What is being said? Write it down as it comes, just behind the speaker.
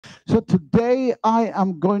So today I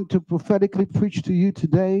am going to prophetically preach to you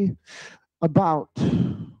today about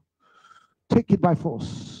take it by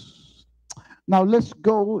force. Now let's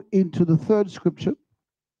go into the third scripture.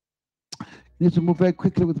 You need to move very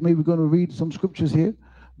quickly with me. We're going to read some scriptures here.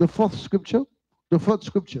 The fourth scripture, the fourth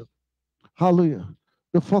scripture. Hallelujah.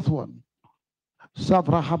 The fourth one. This is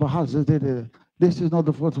not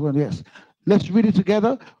the fourth one, yes. Let's read it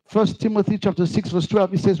together. 1 Timothy chapter 6, verse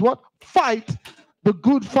 12. It says what? Fight the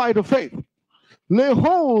good fight of faith. Lay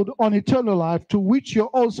hold on eternal life, to which you're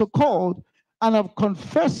also called, and have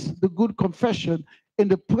confessed the good confession in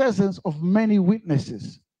the presence of many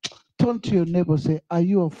witnesses. Turn to your neighbor and say, are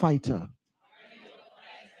you a fighter?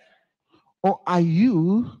 Or are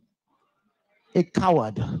you a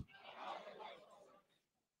coward?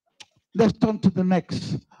 Let's turn to the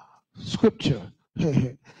next scripture.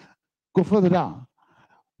 Go further down.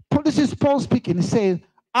 This is Paul speaking. He says,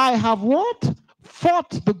 I have what?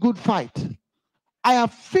 Fought the good fight. I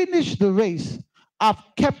have finished the race. I've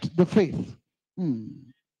kept the faith.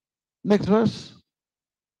 Next verse.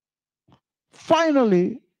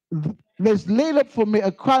 Finally, there's laid up for me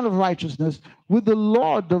a crown of righteousness, with the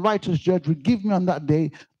Lord, the righteous judge, will give me on that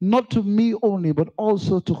day, not to me only, but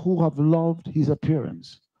also to who have loved his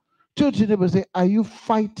appearance. Church neighbor, say, are you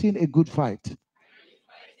fighting a good fight?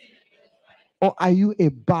 Or are you a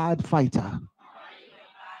bad fighter?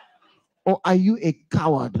 Or are you a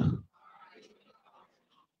coward?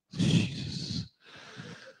 Jesus.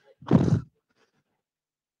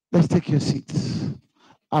 Let's take your seats.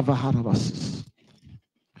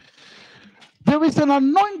 There is an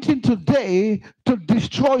anointing today to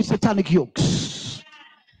destroy satanic yokes.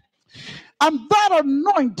 And that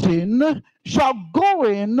anointing shall go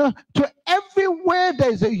in to everywhere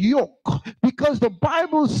there's a yoke, because the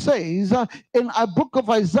Bible says in a book of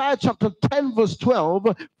Isaiah chapter 10 verse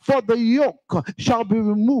 12, for the yoke shall be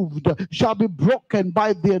removed, shall be broken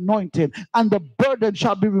by the anointing, and the burden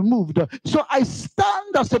shall be removed. So I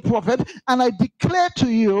stand as a prophet and I declare to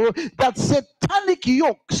you that satanic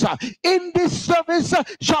yokes in this service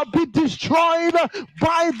shall be destroyed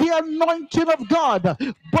by the anointing of God,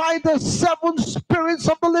 by the seven spirits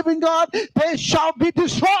of the living God. They shall be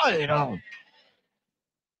destroyed.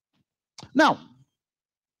 Now,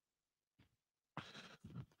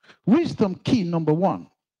 wisdom key number one.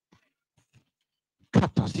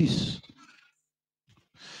 Catharsis.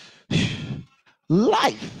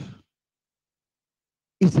 Life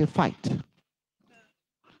is a fight.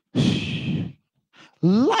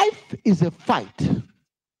 Life is a fight.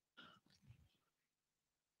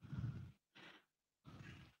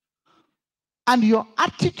 And your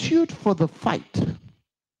attitude for the fight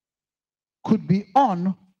could be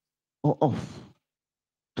on or off.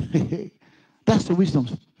 That's the wisdom.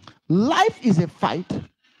 Life is a fight,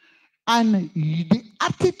 and the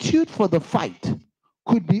attitude for the fight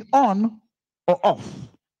could be on or off.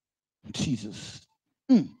 Jesus.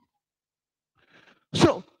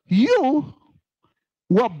 So you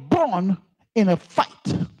were born in a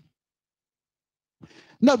fight.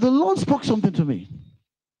 Now the Lord spoke something to me.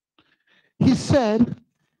 He said,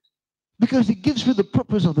 because he gives me the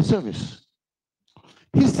purpose of the service,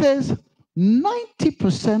 he says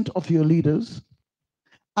 90% of your leaders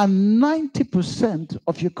and 90%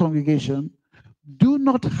 of your congregation do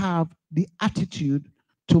not have the attitude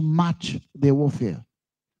to match their warfare.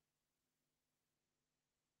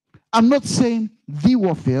 I'm not saying the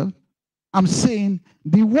warfare, I'm saying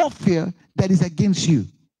the warfare that is against you.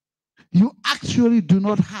 You actually do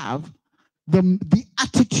not have the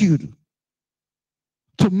attitude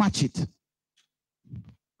to match it.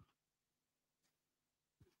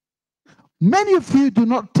 Many of you do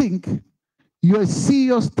not think you're a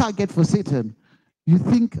serious target for Satan. You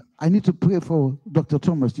think, I need to pray for Dr.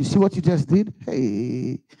 Thomas. You see what he just did?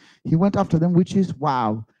 Hey, he went after them witches.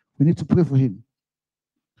 Wow, we need to pray for him.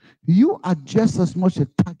 You are just as much a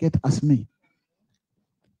target as me.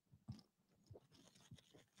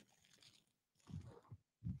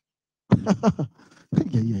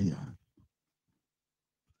 Yeah.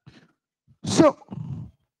 So,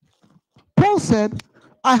 Paul said,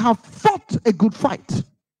 I have fought a good fight.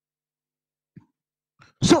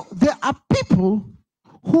 So, there are people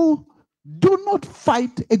who do not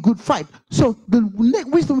fight a good fight. So, the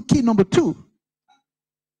wisdom key number 2.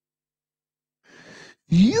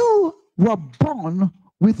 You were born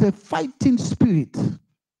with a fighting spirit.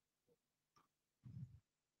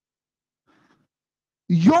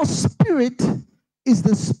 Your spirit is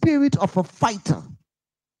the spirit of a fighter.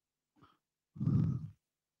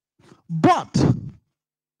 But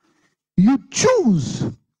you choose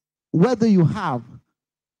whether you have,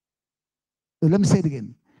 let me say it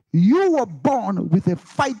again. You were born with a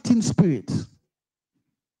fighting spirit,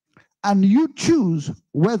 and you choose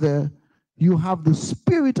whether you have the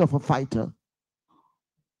spirit of a fighter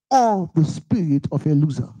or the spirit of a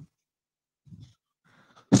loser.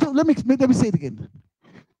 So let me say it again.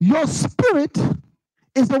 Your spirit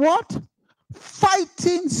is the what?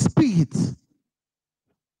 Fighting spirit.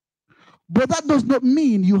 But that does not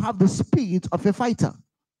mean you have the spirit of a fighter.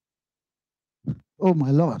 Oh my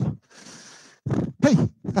Lord. Hey.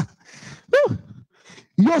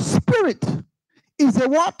 Your spirit is a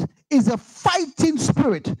what? Is a fighting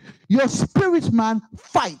spirit. Your spirit man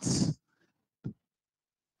fights.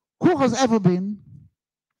 Who has ever been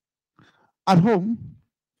at home?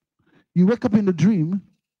 You wake up in a dream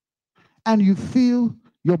and you feel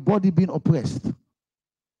your body being oppressed.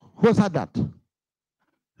 Who's had that?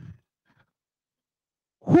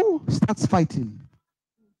 Who starts fighting?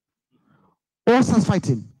 Who starts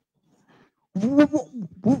fighting?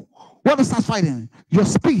 What starts fighting? Your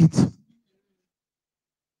spirit.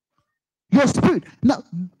 Your spirit. Now,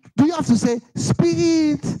 do you have to say,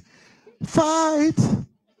 spirit, fight,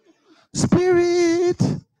 spirit,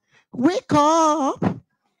 wake up,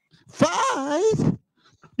 fight?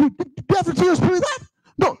 Do you have to tell your spirit that?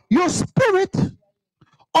 No, your spirit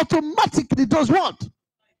automatically does what?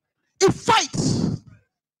 It fights.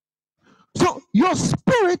 So your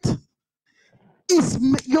spirit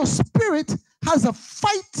has a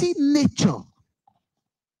fighting nature.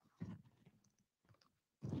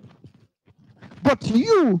 But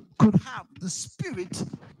you could have the spirit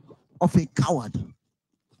of a coward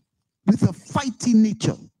with a fighting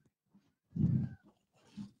nature.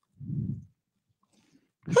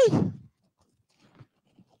 Hey,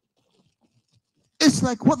 it's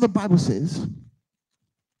like what the Bible says.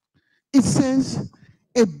 It says,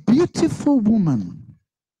 a beautiful woman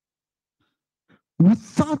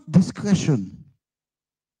without discretion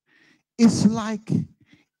is like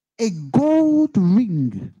a gold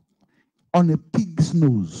ring on a pig's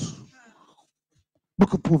nose.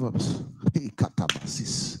 Book of Proverbs. Hey,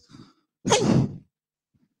 katabasis.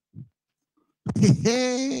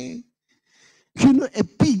 Hey. You know, a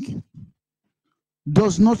pig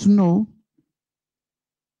does not know,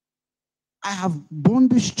 I have born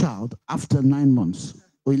this child after 9 months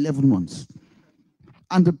or 11 months.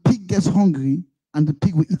 And the pig gets hungry and the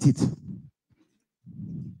pig will eat it.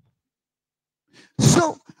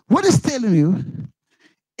 So what it's telling you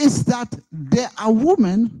is that there are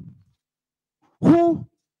women who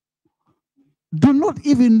do not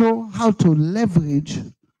even know how to leverage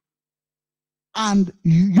and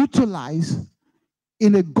utilize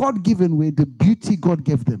in a God-given way the beauty God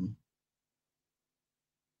gave them.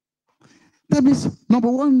 That means, number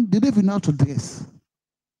one, they don't even know how to dress.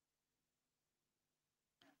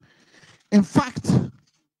 In fact,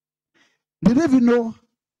 they don't even know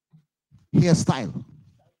hairstyle.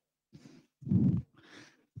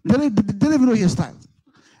 They don't even know hairstyle.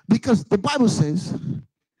 Because the Bible says,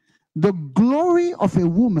 the glory of a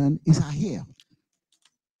woman is her hair.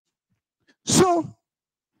 So,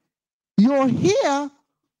 your hair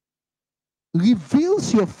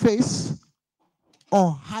reveals your face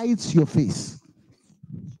or hides your face.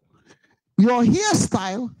 Your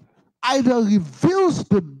hairstyle either reveals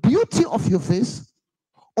the beauty of your face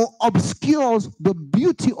or obscures the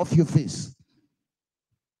beauty of your face.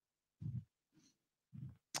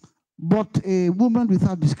 But a woman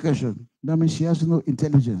without discretion, that means she has no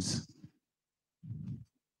intelligence,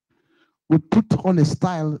 would put on a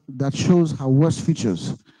style that shows her worst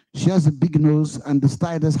features. She has a big nose and the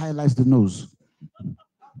stylist highlights the nose.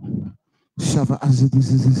 Shava has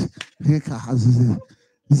this, Reka has this,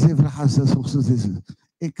 Zebra has this, also this,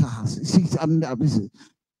 Eka has this.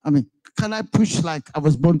 I mean, can I preach like I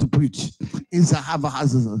was born to preach? Is a have a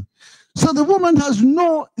hazard. So the woman has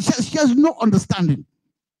no, she has no understanding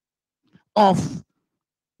of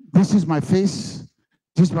this is my face,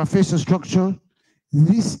 this is my facial structure,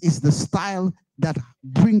 this is the style that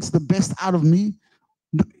brings the best out of me.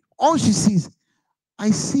 All she sees,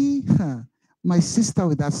 I see my sister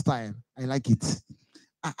with that style, I like it.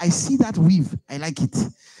 I see that weave, I like it.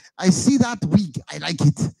 I see that wig, I like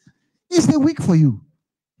it. Is the wig for you?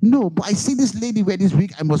 No, but I see this lady wear this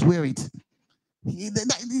wig, I must wear it.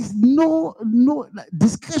 No,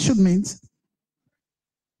 discretion means,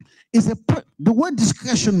 the word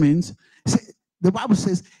discretion means, the Bible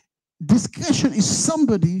says, discretion is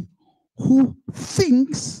somebody who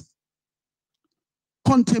thinks,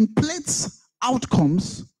 contemplates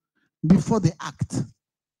outcomes before they act.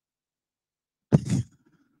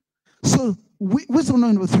 So, wisdom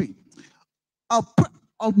number 3. A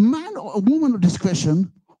man or a woman of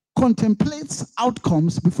discretion contemplates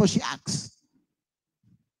outcomes before she acts.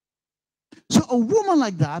 So a woman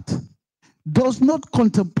like that does not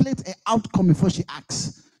contemplate an outcome before she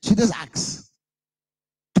acts. She just acts.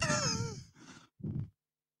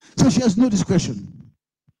 So she has no discretion.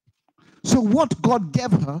 So what God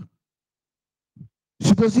gave her,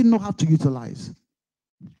 she doesn't know how to utilize.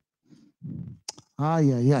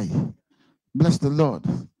 Ay, ay, ay. Bless the Lord.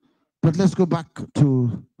 But let's go back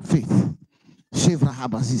to faith. Shev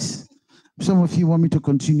Rahab Aziz. Some of you want me to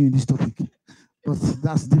continue in this topic, but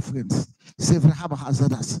that's different. Shev Rahab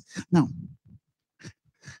Aziz. Now,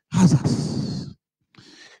 Aziz,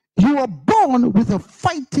 you are born with a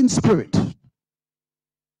fighting spirit.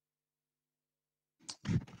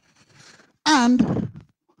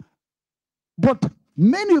 But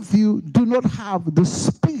many of you do not have the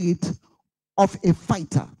spirit of a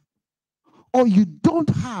fighter, or you don't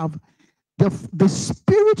have the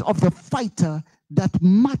spirit of the fighter that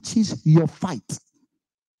matches your fight.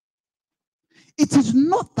 It is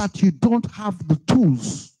not that you don't have the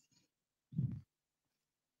tools.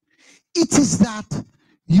 It is that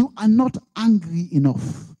you are not angry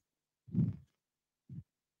enough.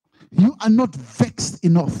 You are not vexed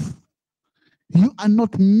enough. You are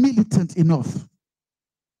not militant enough.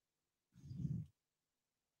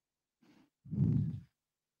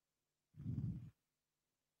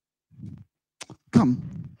 Come.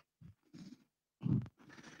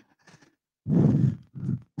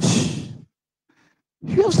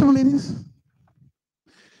 You have some ladies.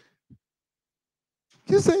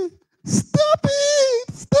 You say, stop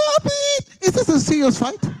it, stop it. Is this a serious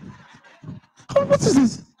fight? What is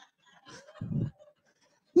this?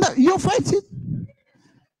 No, you're fighting.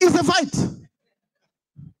 It's a fight.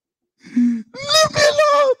 Leave me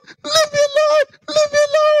alone, leave me alone, leave me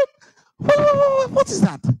alone. What is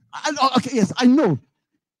that? Okay, yes, I know.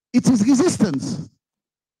 It is resistance.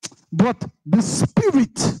 But the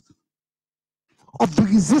spirit of the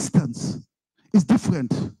resistance is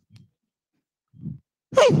different.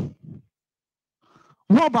 Hey,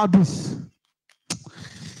 what about this?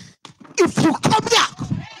 If you come here,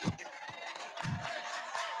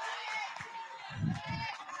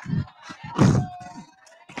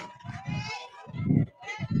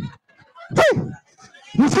 hey,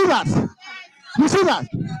 you see that? You see that?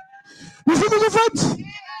 You see the difference?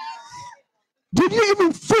 Did you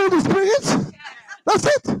even feel the spirit? That's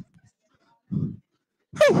it.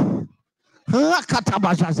 Hey.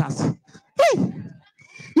 Hey.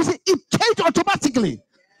 You see, it changed automatically.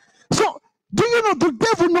 So, do you know the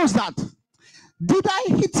devil knows that? Did I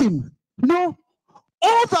hit him? No.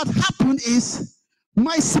 All that happened is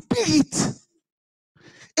my spirit.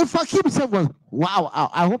 If I keep saying, well, wow,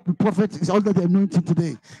 I hope the prophet is under the anointing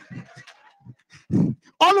today.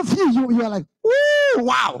 All of you are like, ooh,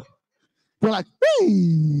 wow. You're like,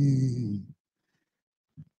 hey.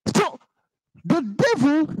 So the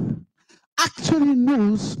devil actually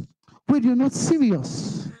knows when you're not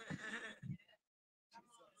serious.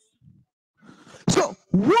 So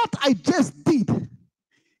what I just did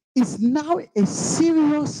is now a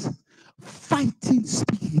serious fighting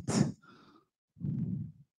spirit.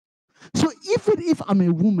 So even if I'm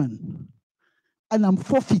a woman and I'm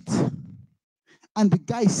 4 feet and the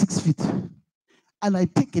guy is 6 feet and I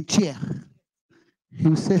take a chair,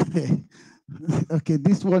 he'll say, hey, okay,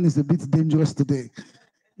 this one is a bit dangerous today.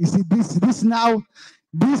 You see, this is now,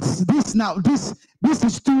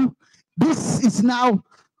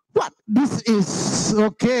 what? This is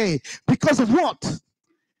okay. Because of what?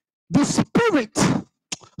 The spirit.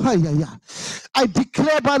 I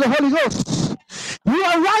declare by the Holy Ghost, you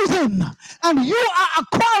are rising and you are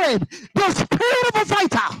acquiring the spirit of a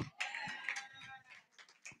fighter.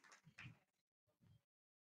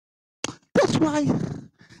 That's why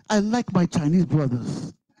I like my Chinese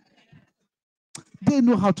brothers. They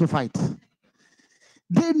know how to fight.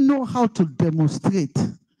 They know how to demonstrate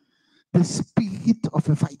the spirit of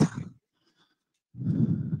a fighter.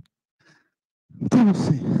 They will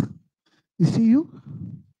say, you see you?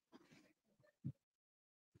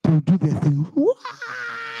 They will do their thing. Wah!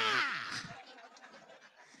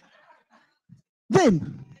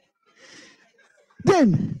 Then,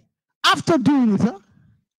 after doing it,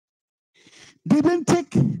 they then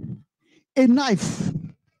take a knife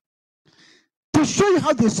to show you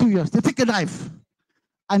how they're serious. They take a knife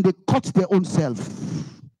and they cut their own self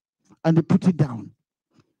and they put it down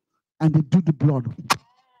and they do the blood.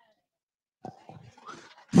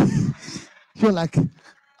 You're like,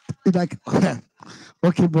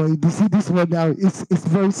 okay, boy, you see this one now, it's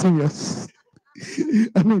very serious.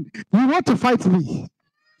 I mean, you want to fight me.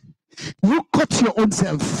 You cut your own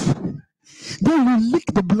self. Then you lick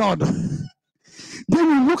the blood. Then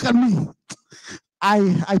you look at me.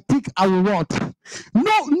 I think I will what?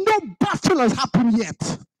 No battle has happened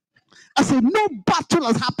yet. I said, no battle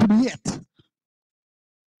has happened yet.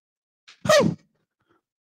 Hey,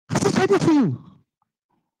 I just ready for you.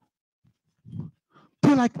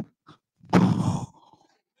 You're like, oh.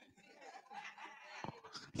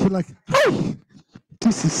 You're like, hey,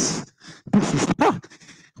 this is, what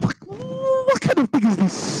kind of thing is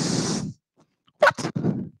this? What?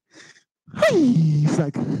 Hey, it's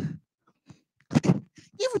like, even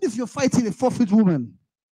if you're fighting a 4-foot woman,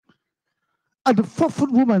 and the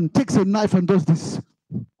 4-foot woman takes a knife and does this,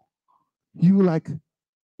 you like,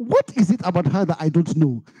 what is it about her that I don't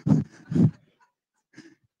know?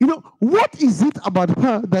 You know, what is it about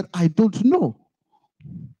her that I don't know?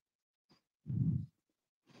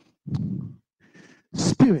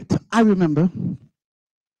 Spirit, I remember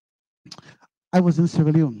I was in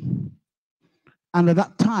Sierra Leone. And at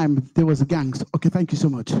that time, there was a gangs. Okay, thank you so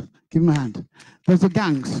much. Give me a hand. There's a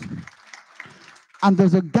gangs. And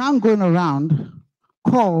there's a gang going around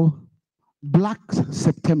called Black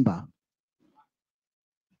September.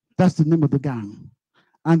 That's the name of the gang.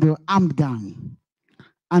 And they were armed gang.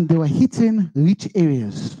 And they were hitting rich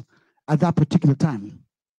areas at that particular time.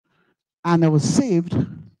 And I was saved.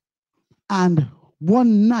 And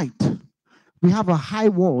one night, we have a high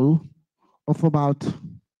wall of about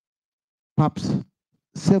perhaps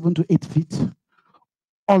 7 to 8 feet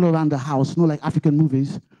all around the house, not like African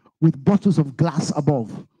movies, with bottles of glass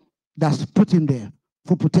above that's put in there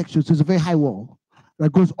for protection. So it's a very high wall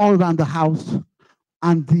that goes all around the house.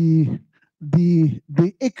 And the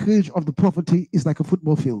acreage of the property is like a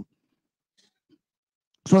football field.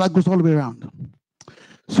 So that goes all the way around.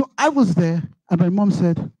 So I was there, and my mom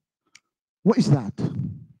said, what is that?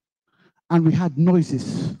 And we had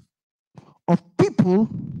noises of people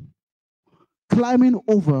climbing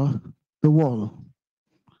over the wall.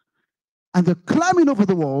 And they're climbing over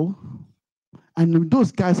the wall, and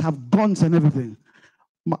those guys have guns and everything.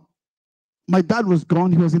 My dad was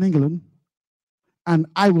gone, he was in England, and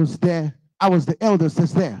I was there. I was the eldest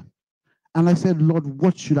that's there. And I said, Lord,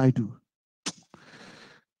 what should I do?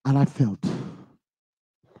 And I felt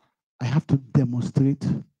I have to demonstrate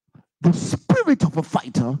the spirit of a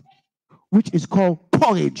fighter, which is called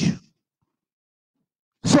courage.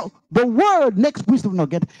 So the word, next wisdom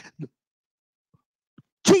nugget,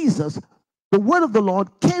 Jesus, the word of the Lord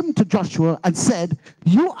came to Joshua and said,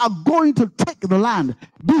 you are going to take the land.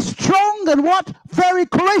 Be strong and what? Very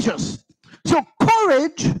courageous. So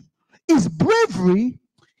courage is bravery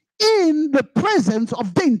in the presence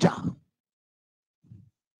of danger.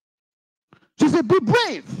 She said, be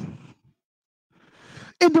brave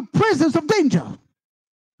in the presence of danger.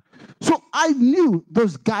 So I knew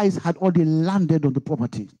those guys had already landed on the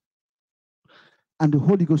property. And the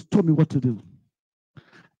Holy Ghost told me what to do.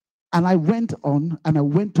 And I went on and I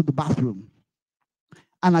went to the bathroom.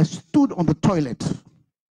 And I stood on the toilet.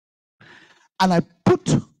 And I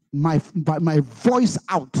put my voice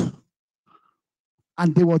out.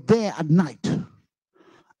 And they were there at night.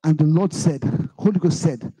 And the Lord said, Holy Ghost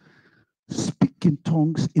said, speak in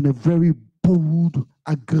tongues in a very bold,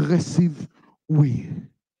 aggressive way.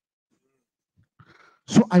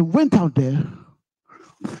 So I went out there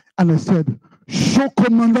and I said,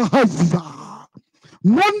 Shokomanda Hazza,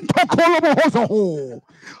 Montokolobohozo,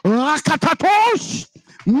 Rakatatosh,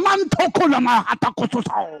 Mantokolama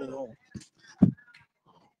Hatakososo.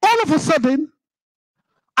 All of a sudden,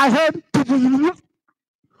 I heard,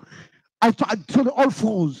 I saw all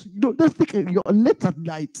fours. You know, let's think you're late at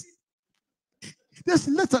night. Just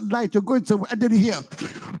late at night, you're going somewhere, and then you hear,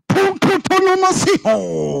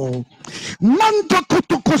 Punkutonomasiho,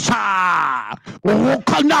 Mantakutukosa,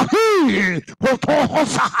 Okanahi,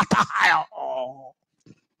 Hotohosahatahaya.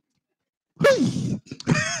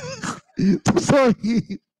 So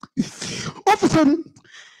all of a sudden,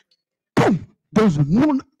 boom,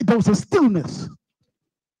 there was a stillness.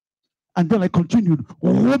 And then I continued.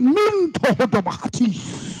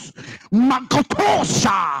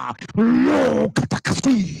 Makotosha, lo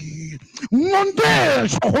katakasi,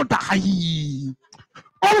 Mondes, Hodai.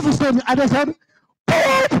 All of a sudden, I just said,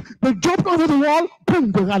 boom! They jumped over the wall,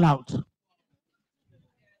 boom, they ran out.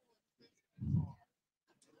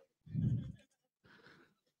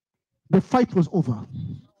 The fight was over.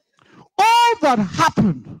 All that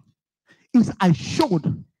happened is I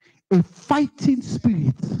showed a fighting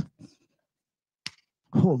spirit.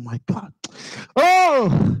 Oh my God.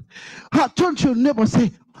 Oh, don't your neighbor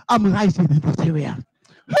say, I'm rising in this area.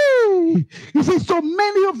 Hey, you see, so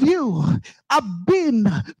many of you have been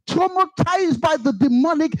traumatized by the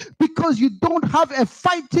demonic because you don't have a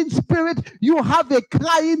fighting spirit, you have a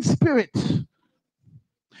crying spirit.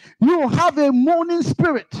 You have a moaning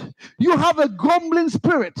spirit. You have a grumbling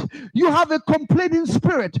spirit. You have a complaining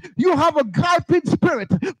spirit. You have a griping spirit.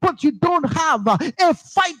 But you don't have a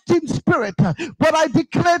fighting spirit. But I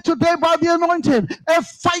declare today by the anointing, a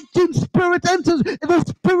fighting spirit enters. The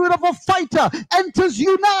spirit of a fighter enters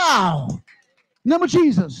you now. Name of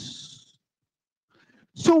Jesus.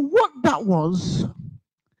 So what that was,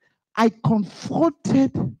 I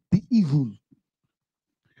confronted the evil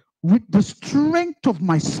with the strength of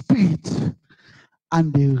my spirit,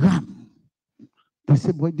 and they ran. They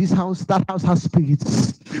said, boy, this house, that house has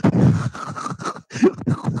spirits.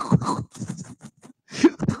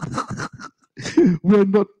 We're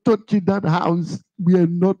not touching that house. We are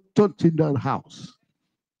not touching that house.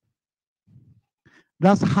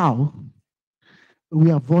 That's how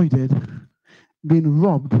we avoided being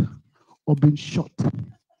robbed or being shot,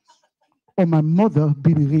 or my mother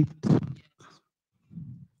being raped.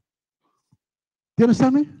 Do you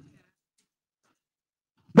understand me?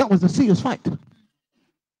 That was a serious fight.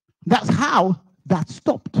 That's how that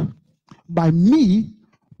stopped, by me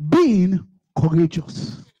being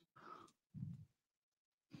courageous.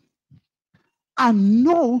 And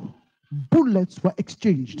no bullets were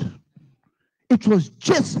exchanged. It was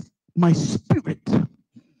just my spirit.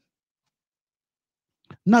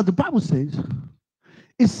 Now the Bible says,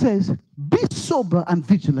 it says, be sober and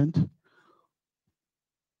vigilant,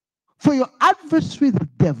 for your adversary the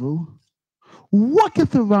devil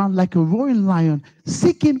walketh around like a roaring lion,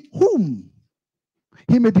 seeking whom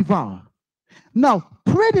he may devour. Now,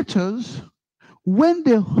 predators, when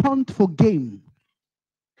they hunt for game,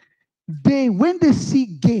 when they see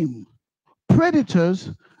game, predators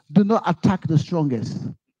do not attack the strongest.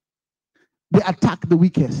 They attack the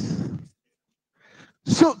weakest.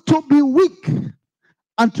 So to be weak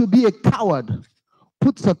and to be a coward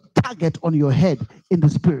puts a target on your head in the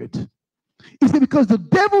spirit. It's because the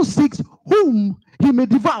devil seeks whom he may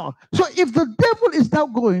devour. So if the devil is now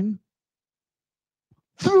going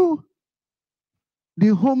through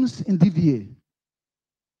the homes in DVA,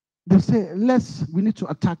 they say, we need to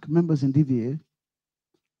attack members in DVA.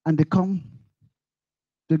 And they come,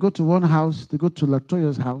 they go to one house, they go to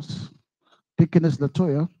Latoya's house, Deaconess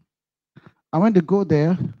Latoya. And when they go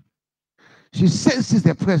there, she senses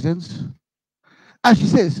their presence. And she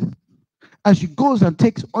says, and she goes and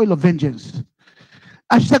takes oil of vengeance.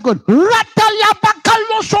 And she said, God, you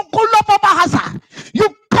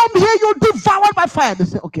come here, you devoured by fire. They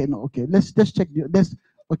say, okay, no, okay, let's check.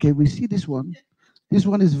 Okay, we see this one. This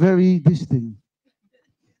one is this thing.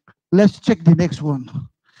 Let's check the next one.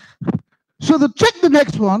 So to check the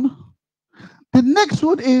next one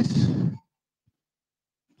is,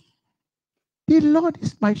 the Lord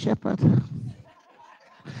is my shepherd.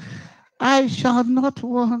 I shall not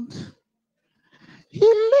want. He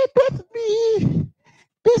leadeth me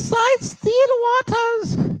beside still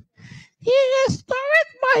waters. He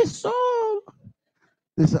restoreth my soul.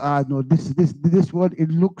 This one, it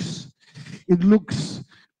looks,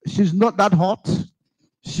 she's not that hot.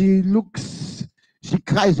 She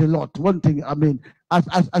cries a lot. One thing, I mean,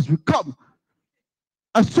 as we come,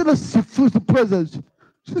 as soon as she feels the presence,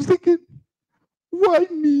 she's thinking, why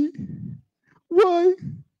me? Why?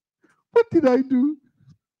 What did I do?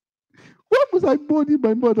 Why was I born in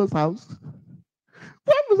my mother's house?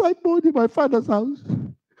 Why was I born in my father's house?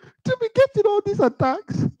 To be getting all these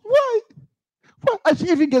attacks? Why? And she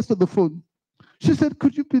even gets to the phone. She said,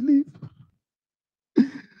 could you believe?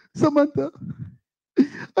 Samantha,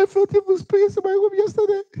 I felt evil spirits in my room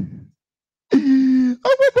yesterday. I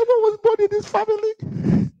never was born in this family.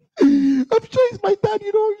 I'm sure it's my dad,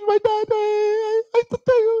 it's my dad. I have to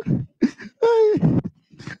tell you.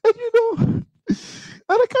 And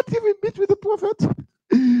and I can't even meet with the prophet,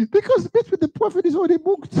 because meet with the prophet is already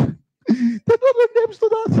booked. There are no names to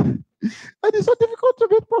that. And it's so difficult to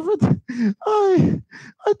meet prophet. I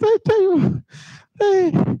tell you,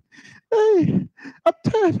 hey, I'm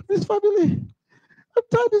tired of this family. I'm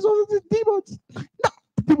tired of all of these demons. No,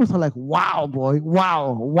 the demons are like, wow, boy,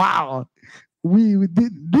 wow.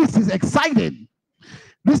 This is exciting.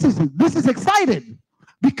 This is exciting.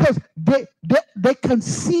 Because they can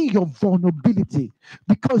see your vulnerability,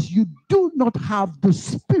 because you do not have the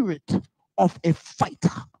spirit of a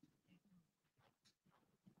fighter.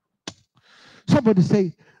 Somebody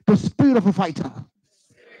say, the spirit of a fighter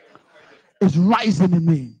is rising in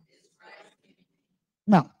me.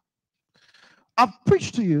 Now, I've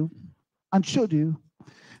preached to you and showed you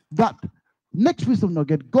that next wisdom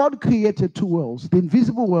nugget, God created two worlds, the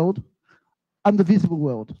invisible world and the visible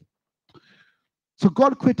world. So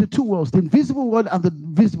God created two worlds, the invisible world and the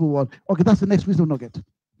visible world. Okay, that's the next wisdom nugget.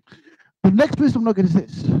 The next wisdom nugget is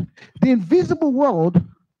this. The invisible world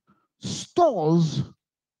stores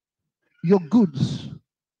your goods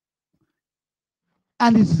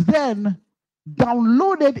and is then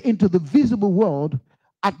downloaded into the visible world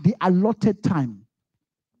at the allotted time.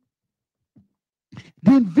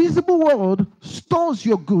 The invisible world stores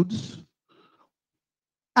your goods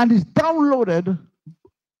and is downloaded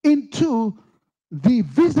into the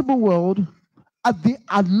visible world at the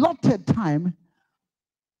allotted time,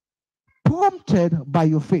 prompted by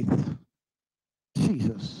your faith.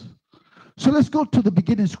 Jesus. So let's go to the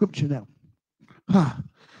beginning scripture now.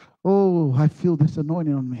 Oh, I feel this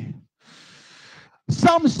anointing on me.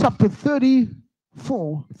 Psalms chapter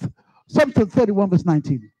 34, Psalm 31, verse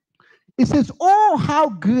 19. It says, oh, how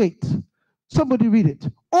great, somebody read it.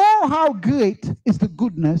 Oh, how great is the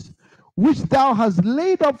goodness which thou hast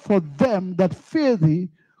laid up for them that fear thee,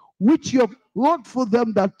 which you have wrought for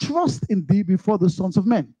them that trust in thee before the sons of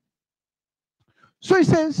men. So he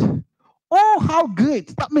says, oh, how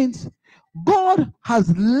great. That means God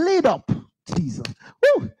has laid up Jesus.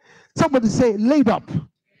 Woo! Somebody say, laid up.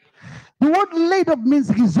 The word laid up means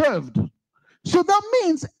reserved. So that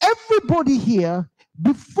means everybody here,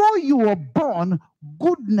 before you were born,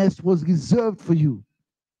 goodness was reserved for you.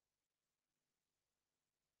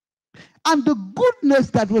 And the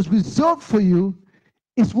goodness that was reserved for you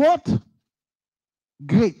is what?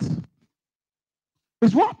 Great.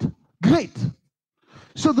 Is what? Great.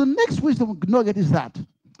 So the next wisdom nugget is that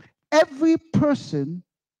every person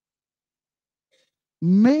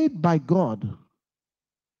made by God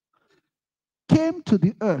came to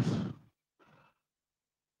the earth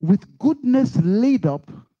with goodness laid up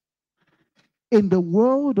in the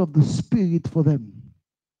world of the Spirit for them.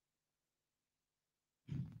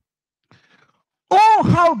 Oh,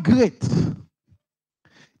 how great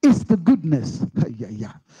is the goodness.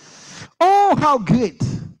 Oh, how great.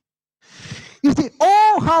 You see,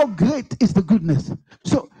 oh, how great is the goodness.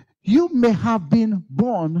 So you may have been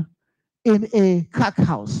born in a crack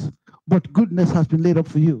house, but goodness has been laid up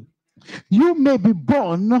for you. You may be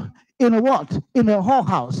born in a what? In a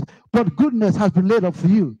whorehouse, but goodness has been laid up for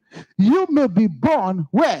you. You may be born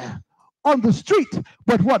where? On the street,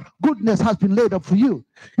 but what? Goodness has been laid up for you.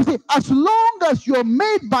 You see, as long as you're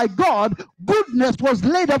made by God, goodness was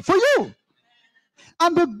laid up for you.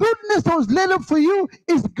 And the goodness that was laid up for you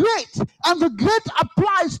is great. And the great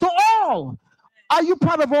applies to all. Are you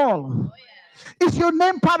part of all? Is your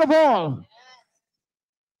name part of all?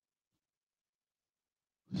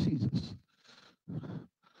 Jesus.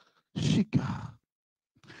 Shika.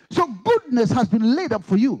 So goodness has been laid up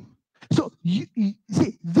for you. So you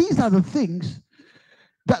see, these are the things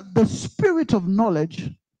that the spirit of knowledge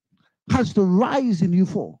has to rise in you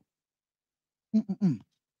for.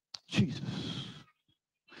 Jesus.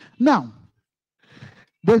 Now,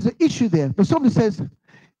 there's an issue there. But somebody says,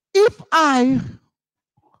 if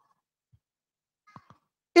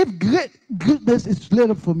great goodness is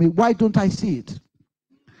laid up for me, why don't I see it?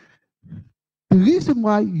 The reason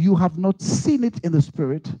why you have not seen it in the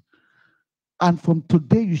spirit, and from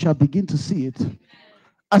today you shall begin to see it.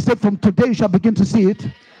 I said, from today you shall begin to see it.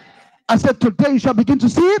 I said, today you shall begin to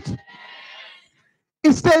see it.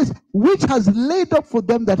 It says, which has laid up for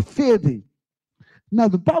them that fear thee. Now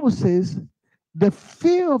the Bible says, the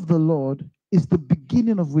fear of the Lord is the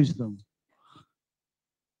beginning of wisdom.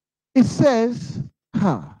 It says,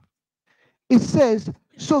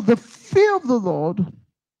 so the fear of the Lord,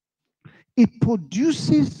 it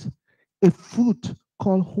produces a fruit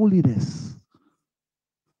called holiness.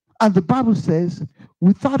 And the Bible says,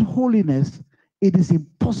 without holiness, it is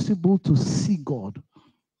impossible to see God.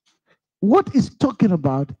 What it's talking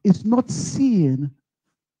about is not seeing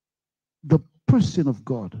the person of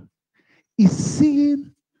God. It's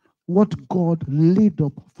seeing what God laid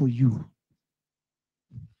up for you.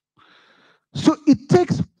 So it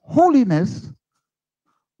takes holiness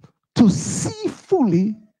to see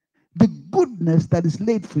fully the goodness that is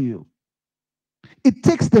laid for you. It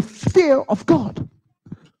takes the fear of God.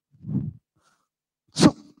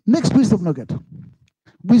 So, next wisdom nugget.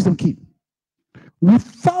 Wisdom key.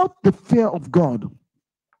 Without the fear of God,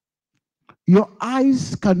 your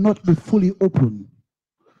eyes cannot be fully open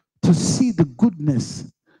to see the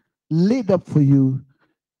goodness laid up for you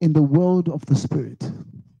in the world of the Spirit.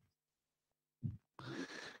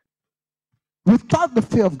 Without the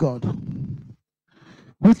fear of God,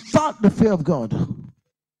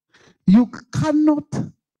 you cannot,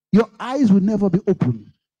 your eyes will never be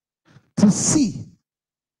open to see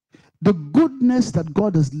the goodness that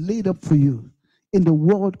God has laid up for you in the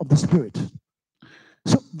world of the Spirit.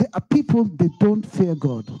 So there are people, they don't fear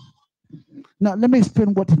God. Now, let me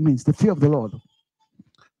explain what it means, the fear of the Lord.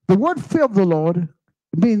 The word fear of the Lord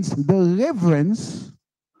means the reverence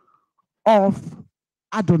of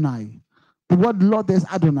Adonai. The word Lord is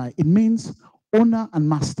Adonai. It means owner and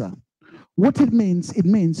master. What it means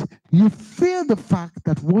you fear the fact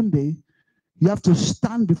that one day you have to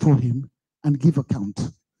stand before him and give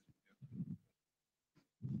account.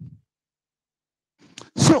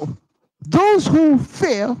 So, those who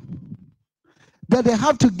fear that they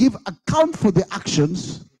have to give account for their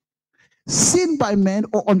actions, seen by men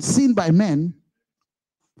or unseen by men,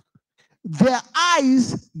 their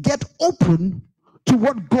eyes get open to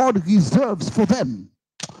what God reserves for them.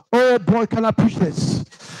 Oh boy, can I preach this?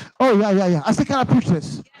 Oh, yeah. I say, can I preach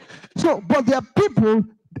this? So, but there are people,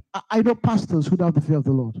 I know pastors who don't have the fear of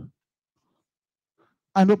the Lord.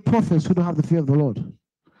 I know prophets who don't have the fear of the Lord.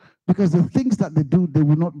 Because the things that they do, they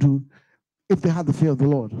will not do if they had the fear of the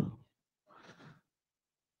Lord.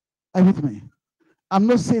 Are you with me? I'm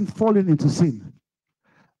not saying falling into sin.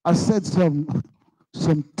 I said some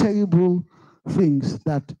terrible things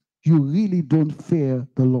that you really don't fear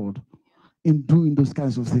the Lord in doing those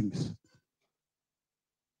kinds of things.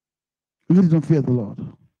 You really don't fear the Lord.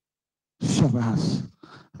 Shabahas,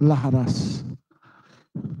 Lahadas.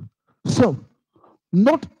 So,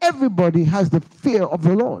 not everybody has the fear of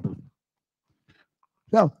the Lord.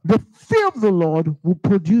 Now, the fear of the Lord will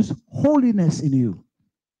produce holiness in you.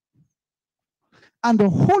 And the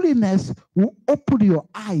holiness will open your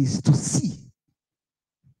eyes to see.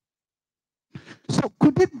 So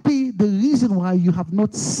could it be the reason why you have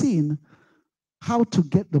not seen how to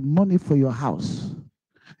get the money for your house?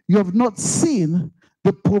 You have not seen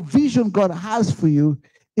the provision God has for you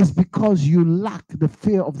is because you lack the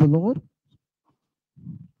fear of the Lord?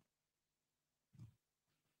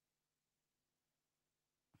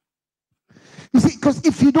 You see, because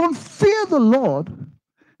if you don't fear the Lord,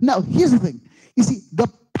 now here's the thing. You see, the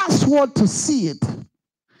password to see it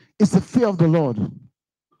is the fear of the Lord.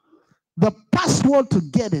 The password to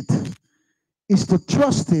get it is to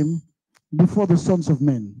trust him before the sons of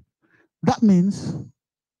men. That means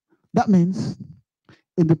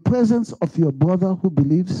in the presence of your brother who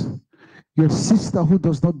believes, your sister who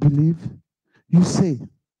does not believe, you say,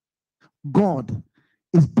 God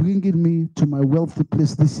is bringing me to my wealthy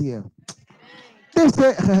place this year. They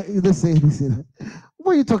say,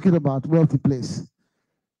 what are you talking about, wealthy place?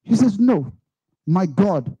 He says, no, my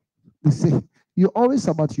God. They say, you're always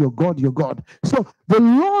about your God, your God. So the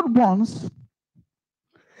Lord wants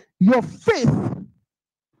your faith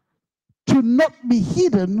to not be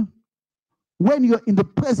hidden when you're in the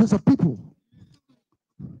presence of people.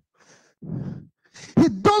 He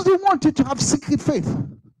doesn't want you to have secret faith.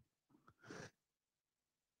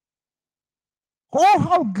 Oh,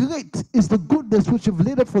 how great is the goodness which you've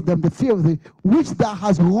laid up for them, the fear of thee, which thou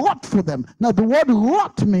hast wrought for them. Now, the word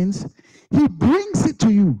wrought means he brings it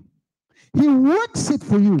to you. He works it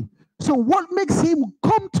for you. So what makes him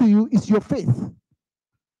come to you is your faith.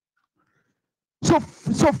 So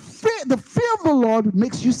fear, the fear of the Lord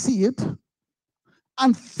makes you see it,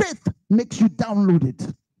 and faith makes you download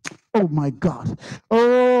it. Oh my God.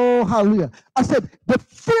 Oh, hallelujah. I said, the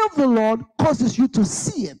fear of the Lord causes you to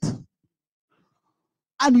see it.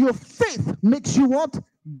 And your faith makes you what?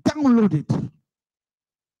 Download it.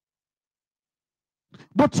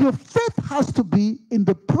 But your faith has to be in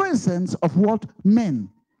the presence of what? Men.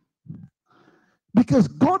 Because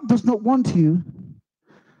God does not want you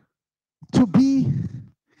to be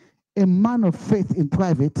a man of faith in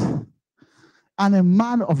private and a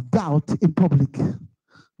man of doubt in public.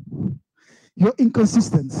 You're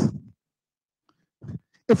inconsistent.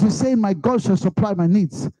 If you say, my God shall supply my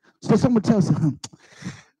needs, so someone tells you,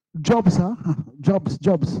 Jobs.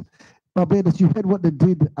 Barbados, you heard what they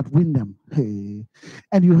did at Wyndham. Hey.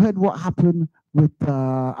 And you heard what happened with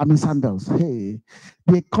Sandals. Hey.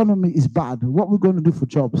 The economy is bad. What are we going to do for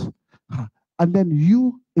jobs? And then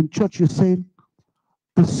you in church, you're saying,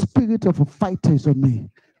 the spirit of a fighter is on me.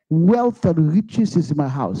 Wealth and riches is in my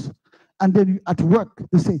house. And then at work,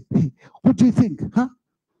 they say, hey, what do you think? Huh?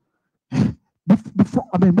 Before,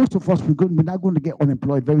 most of us, we're not going to get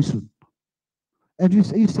unemployed very soon. And you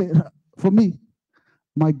say, for me,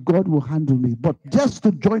 my God will handle me. But just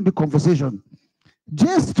to join the conversation,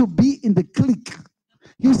 just to be in the clique,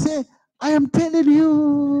 you say, I am telling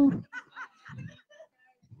you.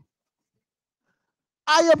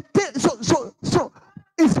 So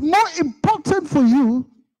it's more important for you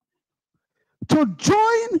to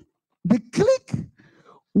join the clique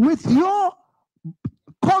with your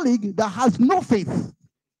colleague that has no faith,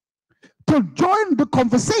 to join the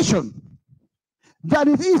conversation, than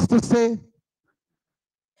it is to say,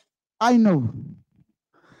 I know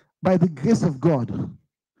by the grace of God,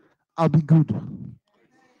 I'll be good.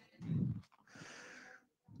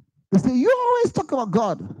 They say, you always talk about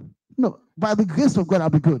God. No, by the grace of God, I'll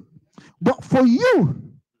be good. But for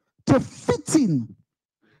you to fit in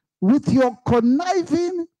with your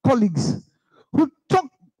conniving colleagues who talk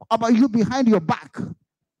about you behind your back,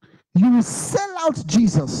 you will sell out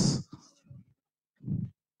Jesus.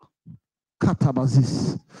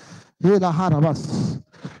 Katabazis.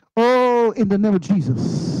 Oh, in the name of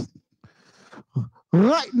Jesus.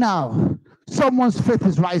 Right now, someone's faith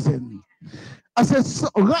is rising. I said, so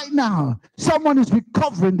right now, someone is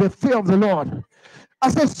recovering the fear of the Lord. I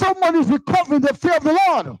said, someone is recovering the fear of the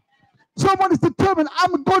Lord. Someone is determined,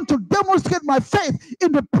 I'm going to demonstrate my faith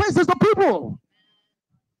in the presence of people.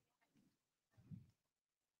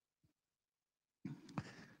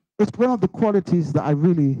 It's one of the qualities that I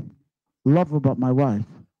really love about my wife.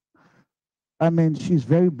 I mean, she's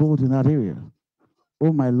very bold in that area.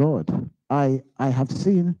 Oh my Lord. I have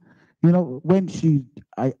seen, you know, when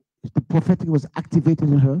the prophetic was activated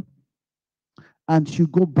in her, and she'll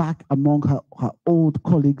go back among her old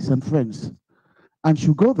colleagues and friends. And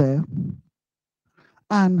she'll go there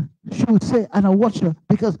and she would say, and I watch her,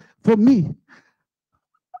 because for me,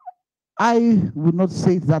 I would not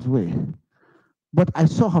say it that way, but I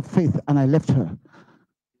saw her faith and I left her.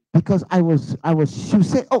 Because she would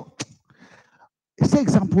say, oh, say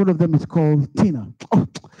example, one of them is called Tina. Oh,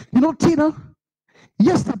 you know, Tina,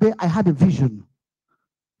 yesterday I had a vision.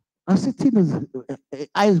 I said, Tina's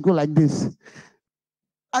eyes go like this.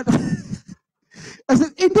 I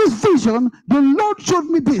said, in this vision, the Lord showed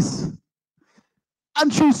me this.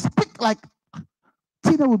 And she'll speak like,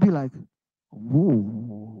 Tina will be like, whoa,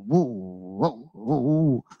 whoa, whoa,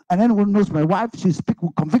 whoa. And anyone knows my wife, she'll speak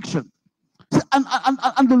with conviction.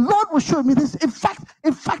 And the Lord was showing me this. In fact,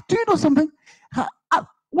 do you know something?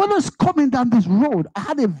 When I was coming down this road, I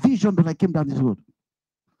had a vision when I came down this road.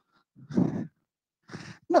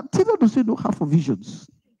 Now, Tina doesn't know half of visions.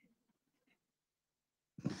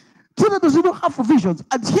 Tina doesn't know half of visions.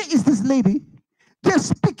 And here is this lady just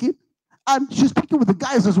speaking, and she's speaking with the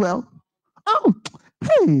guys as well. Oh,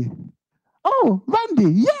 hey. Oh,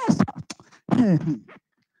 Randy, yes.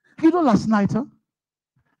 You know, last night,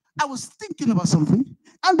 I was thinking about something,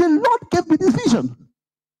 and the Lord gave me this vision.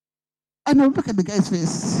 And I look at the guy's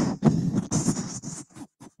face.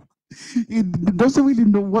 He doesn't really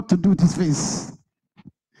know what to do with his face.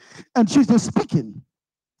 And she's just speaking.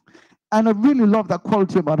 And I really love that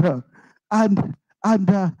quality about her. And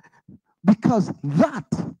because that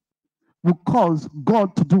will cause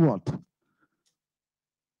God to do what?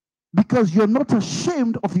 Because you're not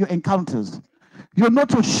ashamed of your encounters. You're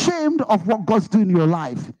not ashamed of what God's doing in your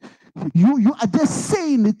life. You are just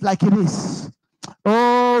saying it like it is.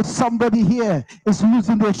 Oh, somebody here is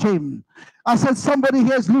losing their shame. I said somebody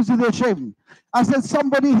here is losing their shame. I said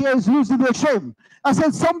somebody here is losing their shame. I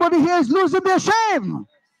said somebody here is losing their shame.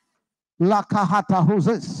 Lakahata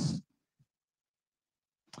hoses.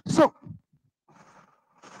 So,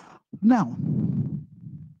 now,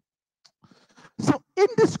 so in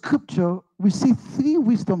the scripture, we see 3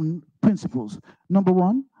 wisdom principles. Number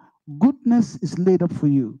 1, goodness is laid up for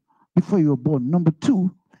you before you were born. Number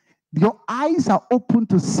 2, your eyes are open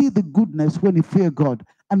to see the goodness when you fear God.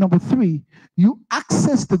 And number 3, you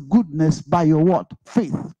access the goodness by your what?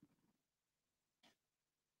 Faith.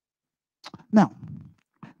 Now,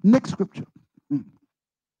 next scripture.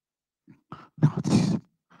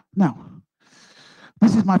 Now,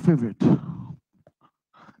 this is my favorite.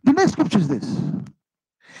 The next scripture is this.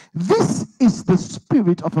 This is the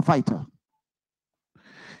spirit of a fighter.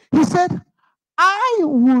 He said, I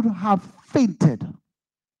would have fainted.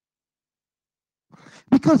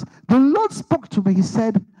 Because the Lord spoke to me, he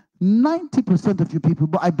said, 90% of you people,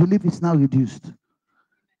 but I believe it's now reduced.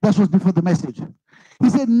 That was before the message. He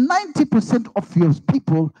said 90% of your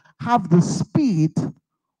people have the spirit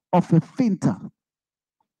of a fainter.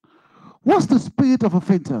 What's the spirit of a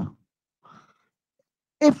fainter?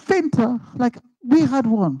 A fainter, like we had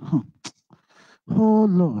one. Oh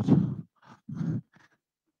Lord.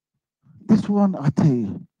 This one, I tell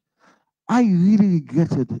you, I really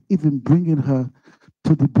regretted even bringing her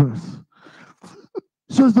to the birth.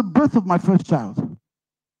 So it's the birth of my first child,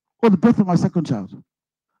 or the birth of my second child.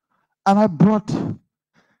 And I brought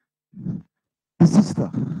the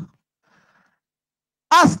sister.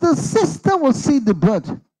 As the sister was seeing the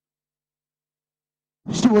blood,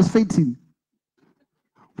 she was fainting.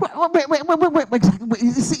 Wait, exactly.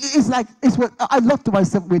 It's like, it's what I love to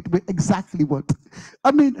myself. Wait, exactly what?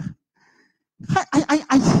 I mean,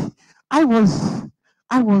 I was,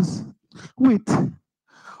 wait,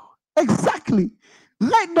 exactly.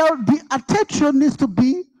 Right now, the attention needs to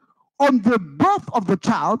be on the birth of the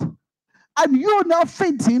child, and you're now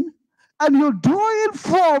fainting, and you're drawing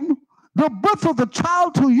from the birth of the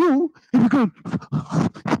child to you, if you could.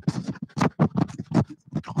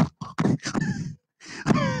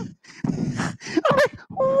 I'm like,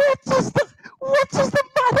 what is the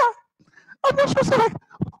matter? I'm not supposed to like,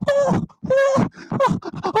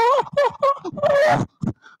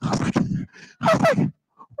 I was like,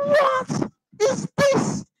 what is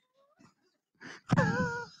this?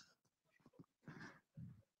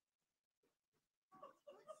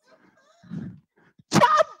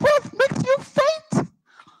 Childbirth makes you faint.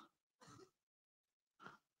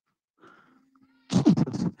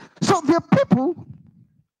 Jesus. So there are people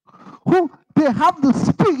who they have the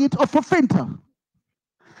spirit of a fainter.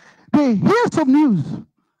 They hear some news,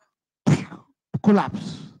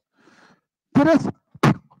 collapse. The rest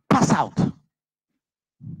pass out.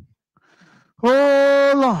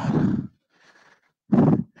 Oh Lord.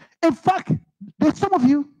 In fact, there's some of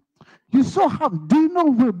you, you so have, do you know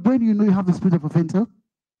when you know you have the spirit of a fainter?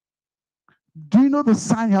 Do you know the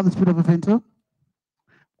sign you have the spirit of a fainter?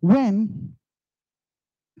 When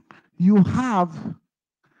you have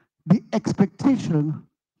the expectation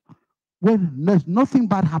when there's nothing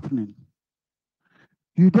bad happening,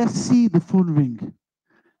 you just see the phone ring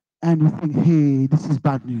and you think, hey, this is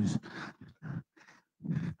bad news.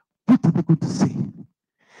 What are they going to say?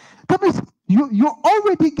 That means you're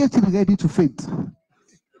already getting ready to faint.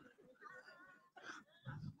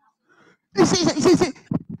 You see,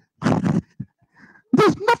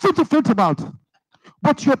 there's nothing to faint about.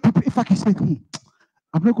 But you're prepared. In fact, you say,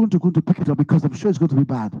 I'm not going to pick it up because I'm sure it's going to be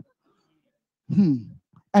bad.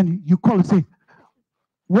 And you call and say,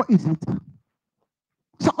 what is it?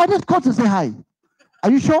 So others call to say hi. Are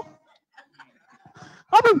you sure?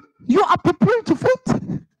 I mean, you are preparing to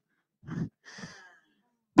faint.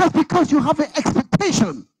 That's because you have an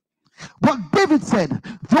expectation. What David said,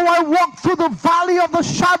 though I walk through the valley of the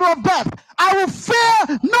shadow of death, I will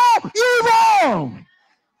fear no evil.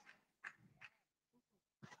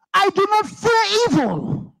 I do not fear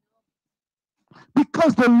evil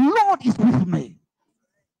because the Lord is with me.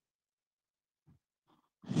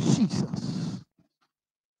 Jesus.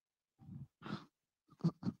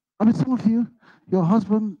 I mean, some of you, your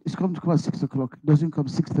husband is coming to come at 6 o'clock, doesn't come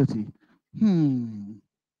 6:30.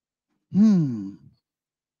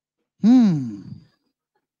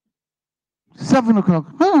 7 o'clock.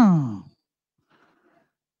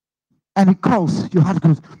 And he calls, your heart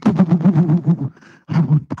goes, I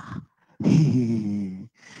want that.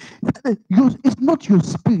 It's not your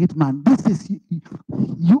spirit, man. This is,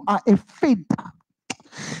 you are a fainter.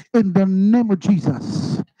 In the name of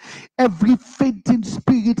Jesus, every fainting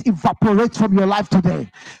spirit evaporates from your life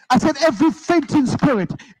today. I said every fainting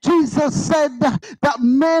spirit. Jesus said that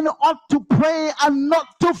men ought to pray and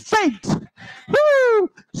not to faint. Woo!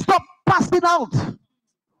 Stop passing out.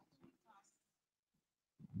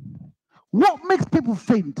 What makes people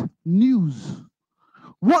faint? News.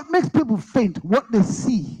 What makes people faint? What they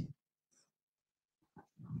see.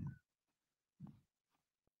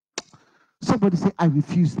 Somebody say, I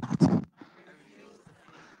refuse that.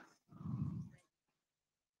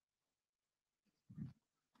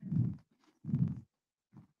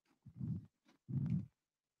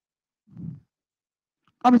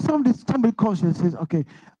 I mean, somebody calls you and says, okay,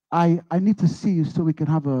 I need to see you so we can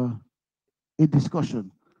have a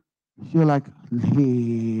discussion. You're like, hey,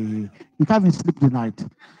 you can't even sleep tonight.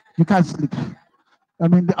 You can't sleep. I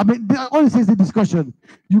mean, they always say the discussion.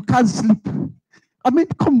 You can't sleep. I mean,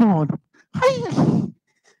 come on.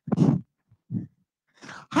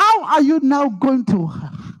 How are you now going to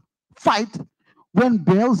fight when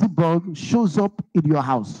Beelzebub shows up in your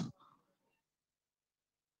house?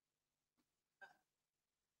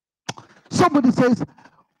 Somebody says,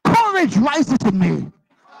 courage rises in me.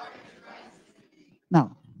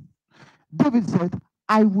 Now, David said,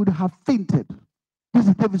 I would have fainted. This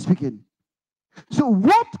is David speaking. So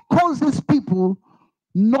what causes people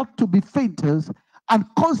not to be fainters and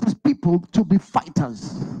causes people to be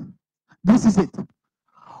fighters? This is it.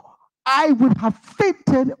 I would have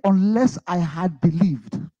fainted unless I had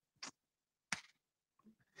believed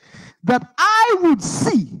that I would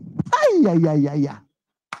see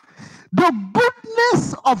the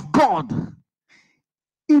goodness of God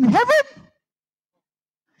in heaven,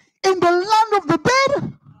 in the land of the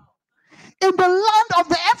dead, in the land of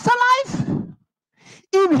the afterlife,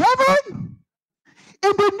 in heaven,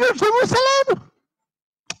 in the New Jerusalem,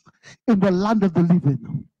 in the land of the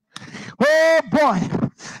living. Oh boy,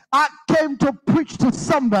 I came to preach to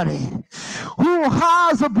somebody who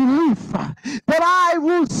has a belief that I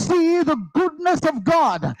will see the goodness of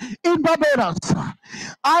God in Barbados.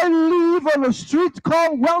 I live on a street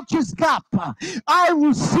called Welch's Gap. I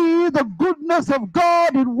will see the goodness of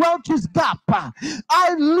God in Welch's Gap.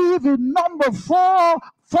 I live in number 4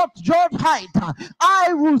 Fort George Height.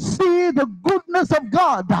 I will see the goodness of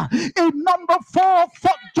God in number 4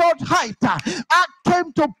 Fort George Height. I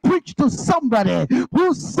came to preach to somebody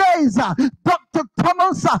who says, Dr.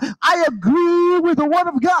 Thomas, I agree with the word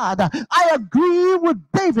of God. I agree with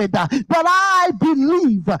David that I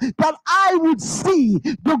believe that I would see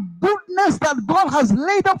the goodness that God has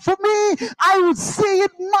laid up for me. I would see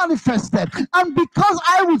it manifested. And because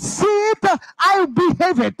I would see it, I would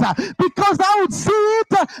behave it. Because I would see it,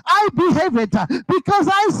 I behave it. Because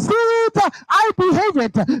I see it, I behave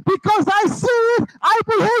it. Because I see it, I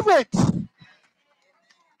behave it.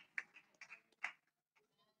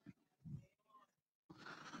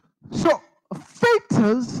 So,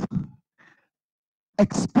 fainters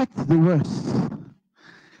expect the worst,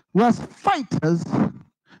 whereas fighters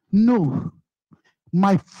know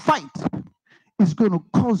my fight is going to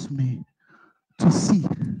cause me to see.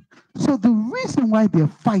 So, the reason why they're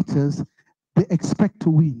fighters, they expect to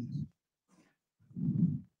win.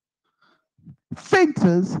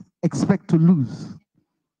 Fainters expect to lose.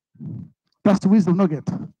 That's the wisdom nugget.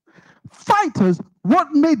 Fighters,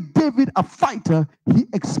 what made David a fighter? He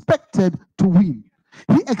expected to win.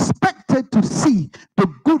 He expected to see the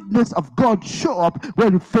goodness of God show up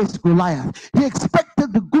when he faced Goliath. He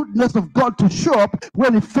expected the goodness of God to show up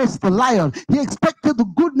when he faced the lion. He expected the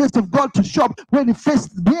goodness of God to show up when he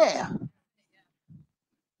faced the bear.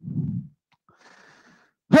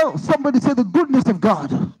 Well, somebody said the goodness of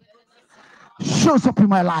God shows up in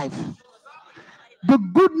my life. The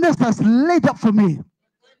goodness that's laid up for me.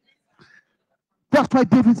 That's why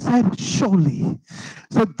David said, surely.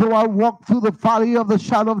 So though I walk through the valley of the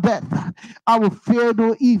shadow of death, I will fear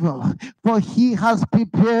no evil, for he has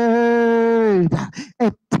prepared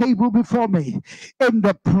a table before me in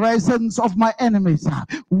the presence of my enemies.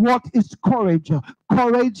 What is courage?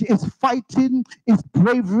 Courage is fighting, is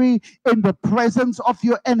bravery in the presence of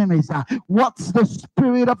your enemies. What's the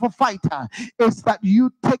spirit of a fighter? It's that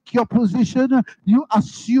you take your position, you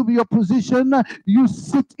assume your position, you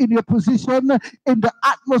sit in your position in the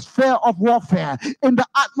atmosphere of warfare, in the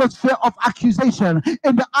atmosphere of accusation,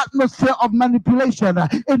 in the atmosphere of manipulation,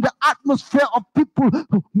 in the atmosphere of people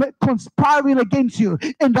conspiring against you,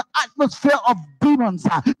 in the atmosphere of demons.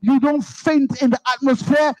 You don't faint in the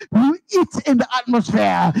atmosphere, you eat in the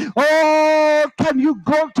atmosphere. Oh, can you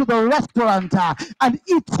go to the restaurant and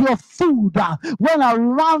eat your food when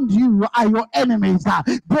around you are your enemies?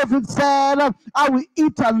 David said, I will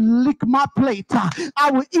eat and lick my plate. I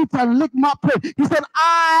will eat and lick my plate. He said,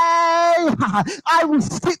 I will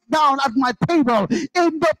sit down at my table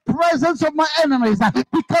in the presence of my enemies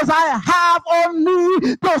because I have on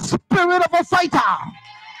me the spirit of a fighter.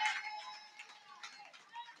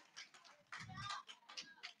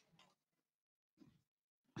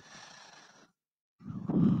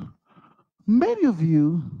 Many of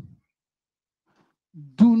you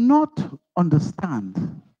do not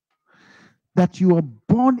understand that you are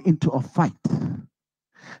born into a fight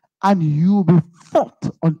and you will be fought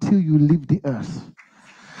until you leave the earth.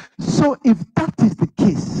 So if that is the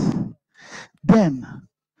case, then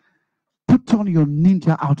put on your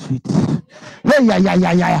ninja outfit. Hey, yeah. Hey,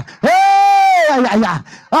 yeah.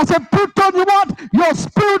 I said, put on your what? Your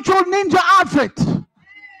spiritual ninja outfit.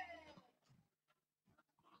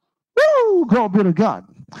 Woo! God be to God.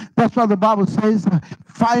 That's why the Bible says,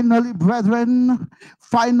 finally, brethren,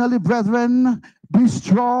 be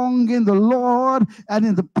strong in the Lord and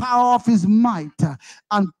in the power of his might,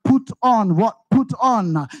 and put on what? Put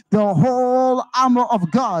on the whole armor of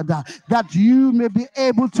God, that you may be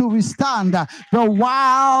able to withstand the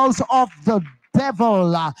wiles of the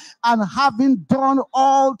devil, and having done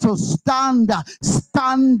all to stand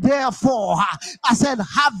therefore. I said,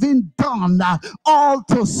 having done all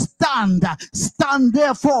to stand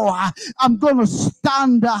therefore. I'm going to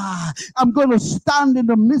stand in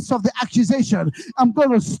the midst of the accusation. I'm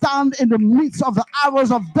going to stand in the midst of the hours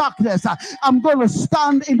of darkness. I'm going to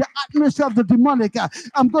stand in the atmosphere of the demonic.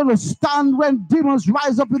 I'm going to stand when demons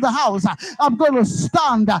rise up in the house. I'm going to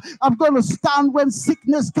stand when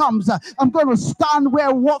sickness comes. I'm going to stand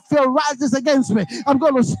where warfare rises against me. I'm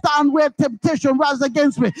going to stand where temptation rises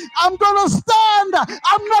against me. I'm going to stand.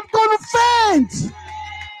 I'm not going to faint.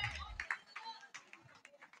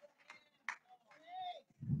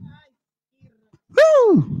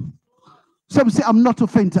 Woo! Some say, I'm not a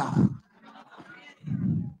fainter.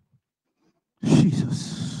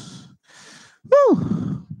 Jesus.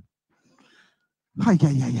 Woo!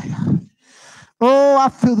 Yeah. Oh, I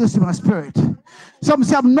feel this in my spirit. Some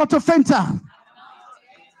say, I'm not a fainter.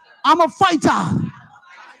 I'm a fighter.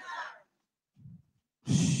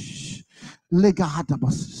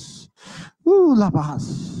 Legahadabas. Ooh,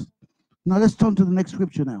 labahas. Now let's turn to the next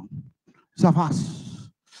scripture now. Zavas.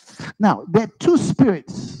 Now, there are two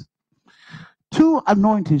spirits, two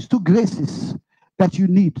anointings, two graces that you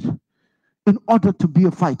need in order to be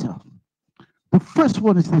a fighter. The first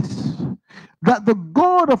one is this: that the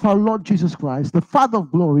God of our Lord Jesus Christ, the Father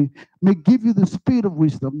of glory, may give you the spirit of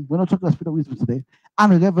wisdom. We're not talking about spirit of wisdom today,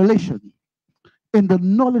 and a revelation in the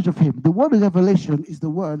knowledge of him. The word revelation is the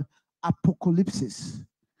word apocalypsis.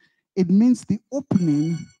 It means the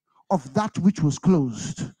opening of that which was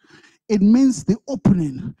closed. It means the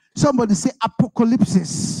opening. Somebody say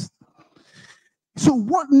apocalypsis. So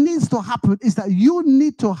what needs to happen is that you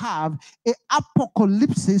need to have an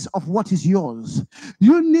apocalypsis of what is yours.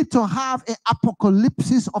 You need to have an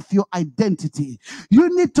apocalypsis of your identity.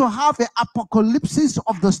 You need to have an apocalypsis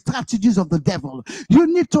of the strategies of the devil.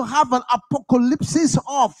 You need to have an apocalypsis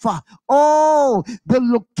of, the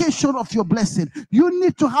location of your blessing. You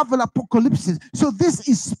need to have an apocalypsis. So this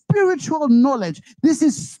is spiritual knowledge. This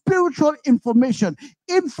is spiritual information.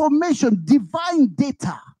 Information, divine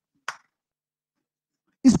data.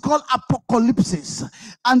 It's called apocalypsis.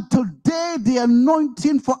 And today the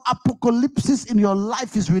anointing for apocalypsis in your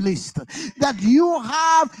life is released. That you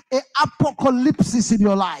have an apocalypsis in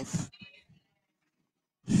your life.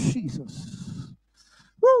 Jesus.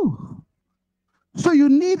 Woo. So you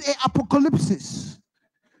need an apocalypsis.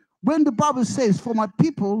 When the Bible says, for my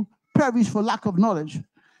people perish for lack of knowledge,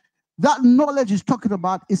 that knowledge is talking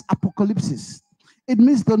about is apocalypsis. It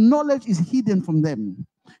means the knowledge is hidden from them.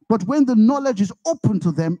 But when the knowledge is open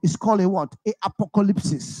to them, it's called a what? A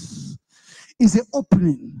apocalypsis. It's an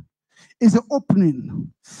opening. It's an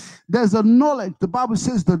opening. There's a knowledge. The Bible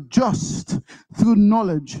says the just through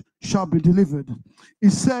knowledge shall be delivered.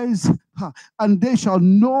 It says, and they shall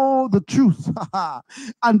know the truth.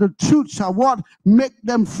 And the truth shall what? Make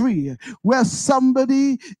them free. Where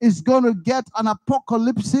somebody is going to get an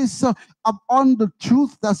apocalypsis on the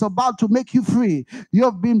truth that's about to make you free. You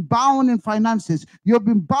have been bound in finances. You have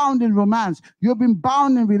been bound in romance. You have been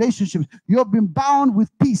bound in relationships. You have been bound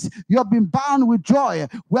with peace. You have been bound with joy.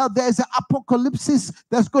 Well, there's an apocalypsis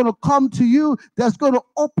that's going to come to you, that's going to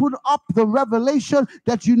open up the revelation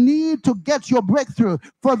that you need to get your breakthrough.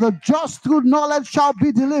 For the just through knowledge shall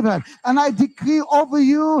be delivered. And I decree over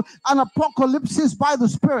you an apocalypsis by the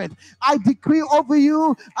Spirit. I decree over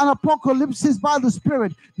you an apocalypsis by the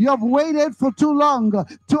Spirit. You have waited for too long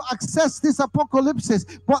to access this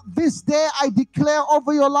apocalypsis, but this day I declare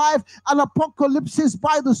over your life an apocalypsis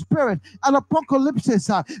by the Spirit. An apocalypsis.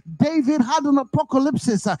 David had an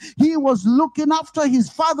apocalypsis. He was looking after his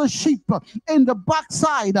father's sheep in the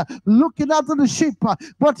backside, looking after the sheep,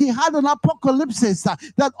 but he had an apocalypsis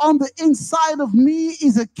that on the inside of me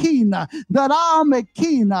is a king, that I'm a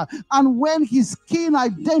king. And when his king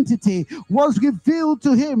identity was revealed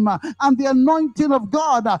to him and the anointing of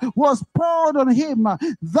God was poured on him,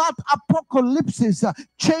 that apocalypsis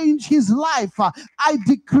changed his life. I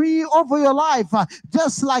decree over your life,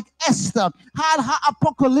 just like Esther had her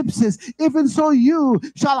apocalypsis, even so you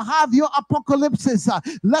shall have your apocalypsis.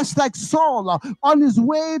 Lest like Saul on his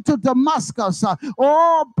way to Damascus,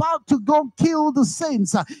 about to go kill the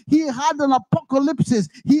saints, he had an apocalypsis.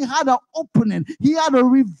 He had an opening. He had a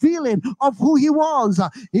revealing of who he was.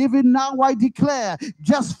 Even now I declare,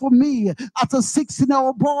 just for me, as a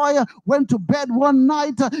 16-year-old boy, went to bed one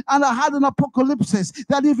night and I had an apocalypsis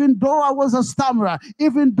that even though I was a stammerer,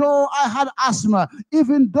 even though I had asthma,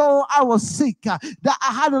 even though I was sick, that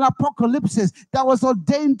I had an apocalypsis that was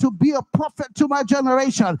ordained to be a prophet to my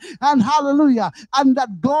generation. And hallelujah. And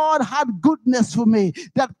that God had goodness for me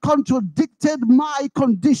that contradicted my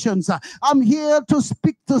conditions. I'm here to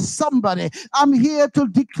speak to somebody. I'm here to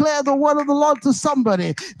declare the word of the Lord to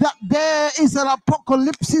somebody, that there is an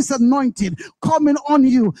apocalypsis anointing coming on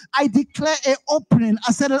you. I declare an opening.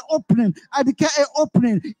 I said an opening. I declare an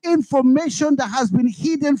opening. Information that has been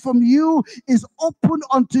hidden from you is opened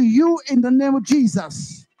unto you in the name of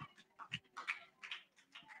Jesus.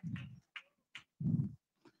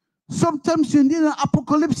 Sometimes you need an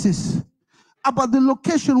apocalypsis about the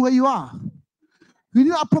location where you are. You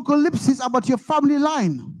need apocalypsis about your family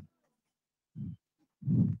line.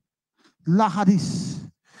 Lahadis.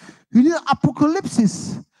 You need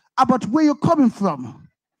apocalypsis about where you're coming from.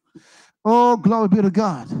 Oh, glory be to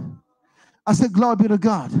God. I said, glory be to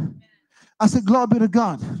God. I said, glory be to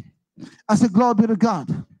God. I said, glory be to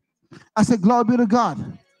God. I said, glory be to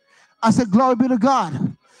God. I said, glory be to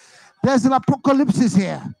God. There's an apocalypsis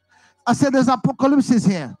here. I said, there's apocalypsis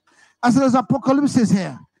here. I said, there's apocalypsis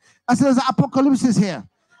here. I said, there's apocalypsis here.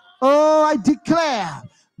 Oh, I declare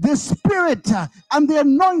the spirit and the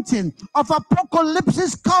anointing of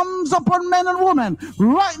apocalypse comes upon men and women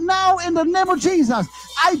right now in the name of Jesus.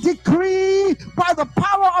 I decree by the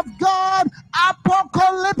power of God,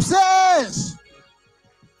 apocalypse.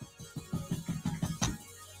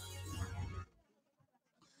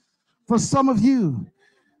 For some of you,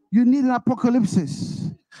 you need an apocalypse.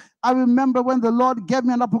 I remember when the Lord gave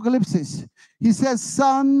me an apocalypse. He says,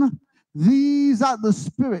 son, these are the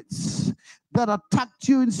spirits that attacked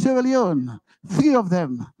you in Sierra Leone. 3 of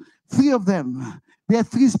them. 3 of them. There are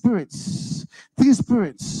 3 spirits. 3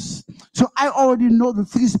 spirits. So I already know the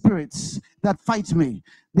 3 spirits that fight me.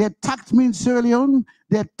 They attacked me in Sierra Leone.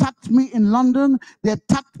 They attacked me in London. They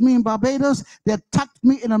attacked me in Barbados. They attacked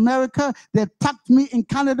me in America. They attacked me in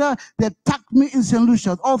Canada. They attacked me in St.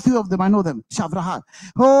 Lucia. All 3 of them, I know them. Shavrahat.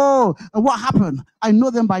 Oh, what happened? I know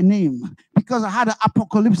them by name because I had an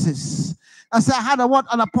apocalypse. I said, I had a what?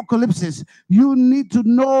 An apocalypse. You need to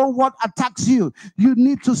know what attacks you. You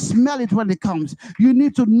need to smell it when it comes. You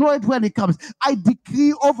need to know it when it comes. I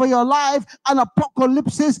decree over your life an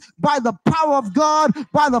apocalypse by the power of God,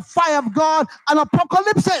 by the fire of God, an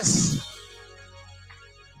apocalypse.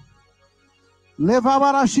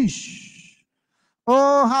 Levabarashish.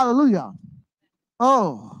 Oh, hallelujah.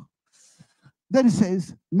 Oh. Then it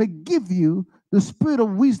says, may give you the spirit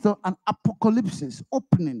of wisdom and apocalypse,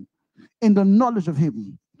 opening in the knowledge of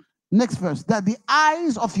him. Next verse, that the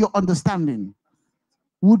eyes of your understanding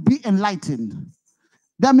would be enlightened.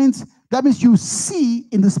 That means you see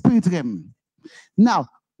in the spirit realm. Now,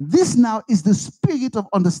 this now is the spirit of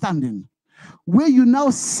understanding, where you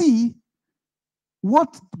now see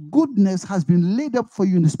what goodness has been laid up for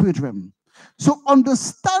you in the spirit realm. So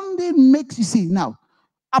understanding makes you see. Now,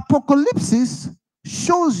 apocalypse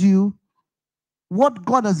shows you what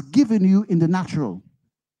God has given you in the natural.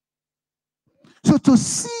 So to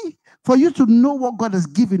see, for you to know what God has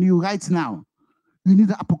given you right now, you need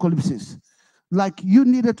an apocalypse. Like you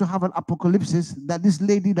needed to have an apocalypse that this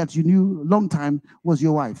lady that you knew a long time was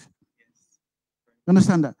your wife. Yes.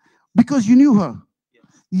 Understand that? Because you knew her, yes.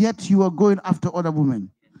 Yet you were going after other women.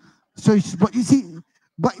 So, but you see,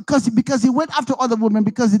 but because he went after other women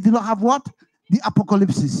because he did not have what? The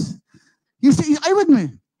apocalypse. You see, are you with me?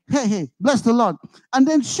 Hey, bless the Lord. And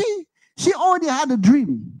then she already had a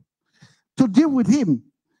dream to deal with him,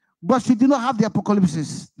 but she did not have the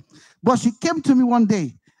apocalypse. But she came to me one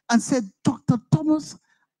day and said, Dr. Thomas,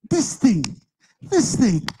 this thing.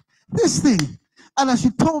 And as she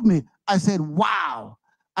told me, I said, wow.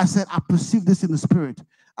 I said, I perceive this in the spirit.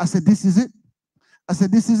 I said, this is it. I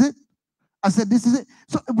said, this is it. I said, this is it.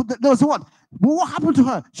 So there was what? But what happened to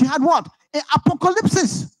her? She had what? An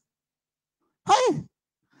apocalypse. Hey,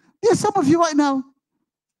 there's some of you right now.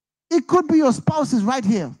 It could be your spouse is right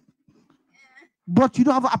here, but you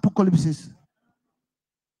don't have an apocalypse.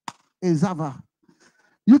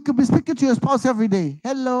 You could be speaking to your spouse every day.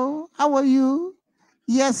 Hello, how are you?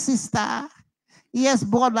 Yes, sister. Yes,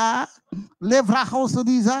 brother.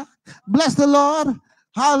 Bless the Lord.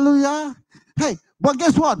 Hallelujah. Hey, but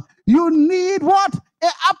guess what? You need what?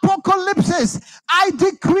 An apocalypse. I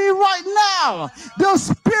decree right now the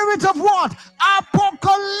spirit of what?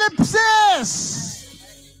 Apocalypse.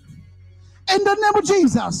 In the name of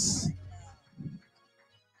Jesus.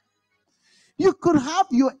 You could have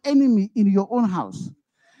your enemy in your own house.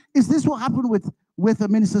 Is this what happened with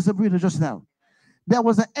Minister Sabrina just now? There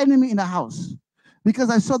was an enemy in the house because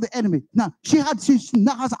I saw the enemy. Now, she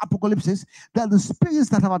now has apocalypse that the spirits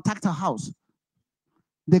that have attacked her house,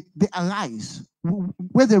 they arise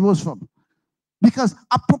where they rose from. Because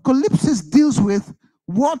apocalypse deals with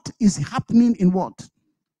what is happening in what?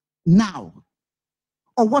 Now.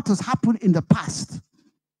 Or what has happened in the past.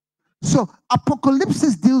 So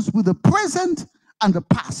apocalypse deals with the present and the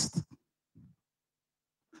past.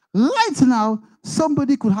 Right now,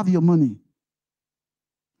 somebody could have your money.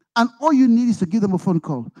 And all you need is to give them a phone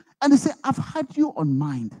call. And they say, I've had you on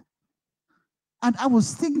mind. And I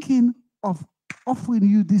was thinking of offering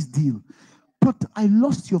you this deal, but I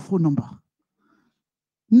lost your phone number.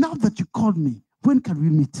 Now that you called me, when can we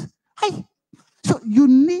meet? Hey, so you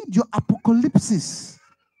need your apocalypse.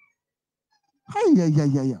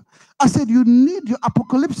 Yeah. I said, you need your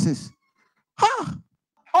apocalypse.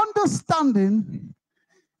 Understanding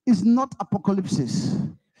is not apocalypse.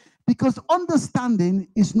 Because understanding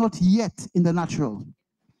is not yet in the natural.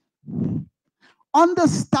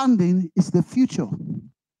 Understanding is the future.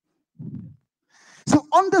 So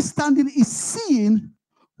understanding is seeing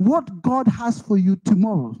what God has for you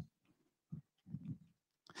tomorrow.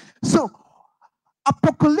 So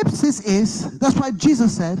apocalypse is, that's why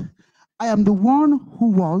Jesus said, I am the one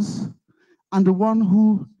who was and the one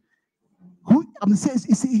who He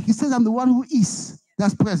says, I'm the one who is,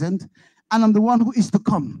 that's present, and I'm the one who is to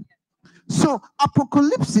come. So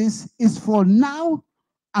apocalypse is for now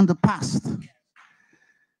and the past.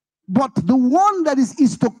 But the one that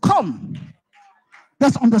is to come,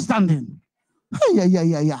 that's understanding.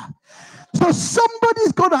 Yeah. So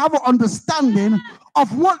somebody's going to have an understanding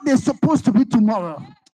of what they're supposed to be tomorrow.